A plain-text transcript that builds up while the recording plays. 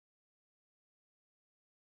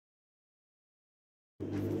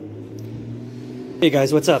Hey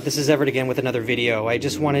guys, what's up? This is Everett again with another video. I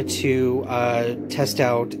just wanted to test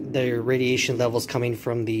out the radiation levels coming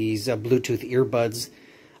from these Bluetooth earbuds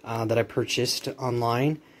that I purchased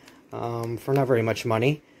online for not very much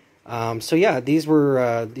money. So yeah, these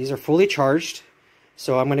are fully charged.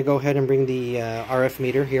 So I'm going to go ahead and bring the RF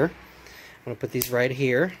meter here. I'm going to put these right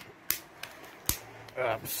here.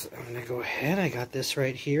 Oops, I'm going to go ahead. I got this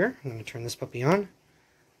right here. I'm going to turn this puppy on.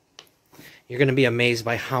 You're going to be amazed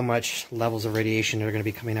by how much levels of radiation are going to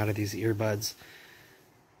be coming out of these earbuds.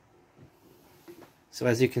 So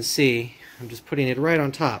as you can see, I'm just putting it right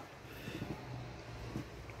on top.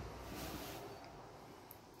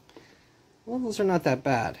 Well, those are not that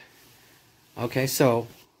bad. Okay, so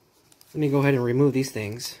let me go ahead and remove these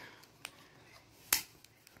things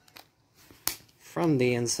from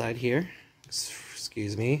the inside here.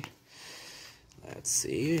 Excuse me. Let's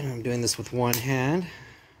see, I'm doing this with one hand.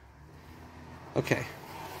 Okay,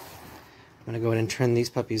 I'm going to go ahead and turn these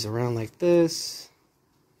puppies around like this.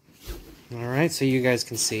 Alright, so you guys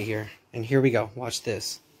can see here. And here we go. Watch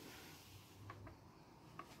this.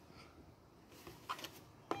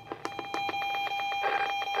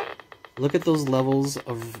 Look at those levels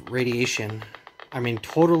of radiation. I mean,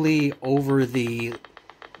 totally over the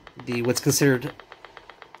what's considered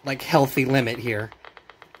like healthy limit here.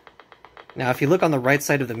 Now, if you look on the right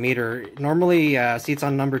side of the meter, normally, see it's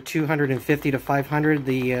on number 250 to 500,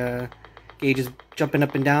 the gauge is jumping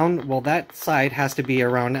up and down. Well, that side has to be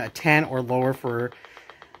around 10 or lower for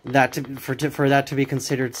that to be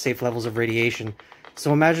considered safe levels of radiation.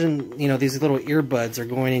 So imagine, you know, these little earbuds are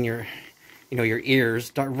going in your, you know, your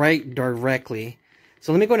ears right directly.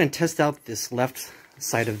 So let me go ahead and test out this left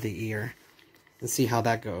side of the ear and see how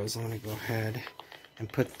that goes. I'm going to go ahead and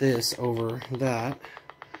put this over that.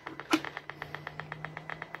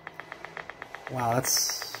 Wow,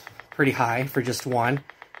 that's pretty high for just one.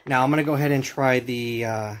 Now I'm going to go ahead and try the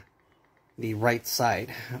right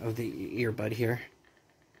side of the earbud here.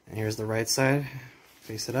 And here's the right side.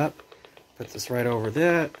 Face it up. Put this right over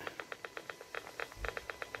that.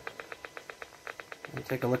 And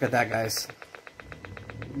take a look at that, guys.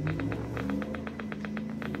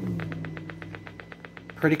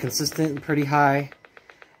 Pretty consistent, pretty high.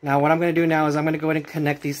 Now what I'm going to do now is I'm going to go ahead and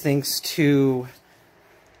connect these things to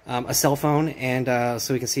a cell phone, and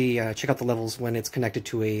so we can see, check out the levels when it's connected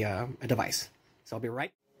to a device. So I'll be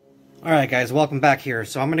right. Alright guys, welcome back here.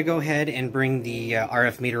 So I'm going to go ahead and bring the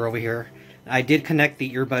RF meter over here. I did connect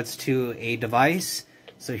the earbuds to a device.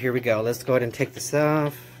 So here we go. Let's go ahead and take this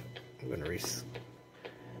off. I'm going to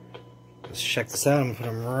let's check this out. I'm going to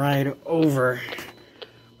put them right over.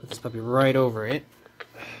 Put this puppy right over it.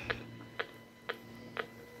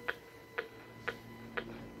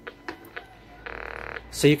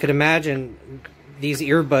 So you could imagine these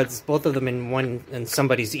earbuds, both of them in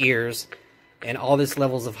somebody's ears, and all these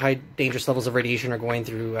levels of high dangerous levels of radiation are going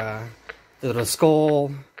through the little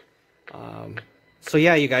skull. So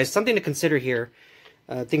yeah, you guys, something to consider here.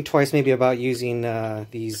 Think twice maybe about using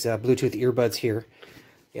these Bluetooth earbuds here.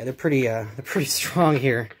 Yeah, they're pretty strong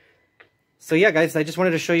here. So yeah, guys, I just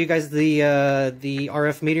wanted to show you guys the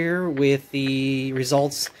RF meter with the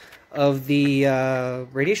results of the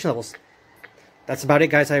radiation levels. That's about it,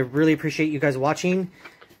 guys. I really appreciate you guys watching.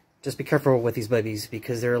 Just be careful with these babies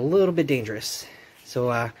because they're a little bit dangerous.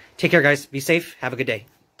 So take care, guys. Be safe. Have a good day.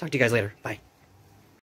 Talk to you guys later. Bye.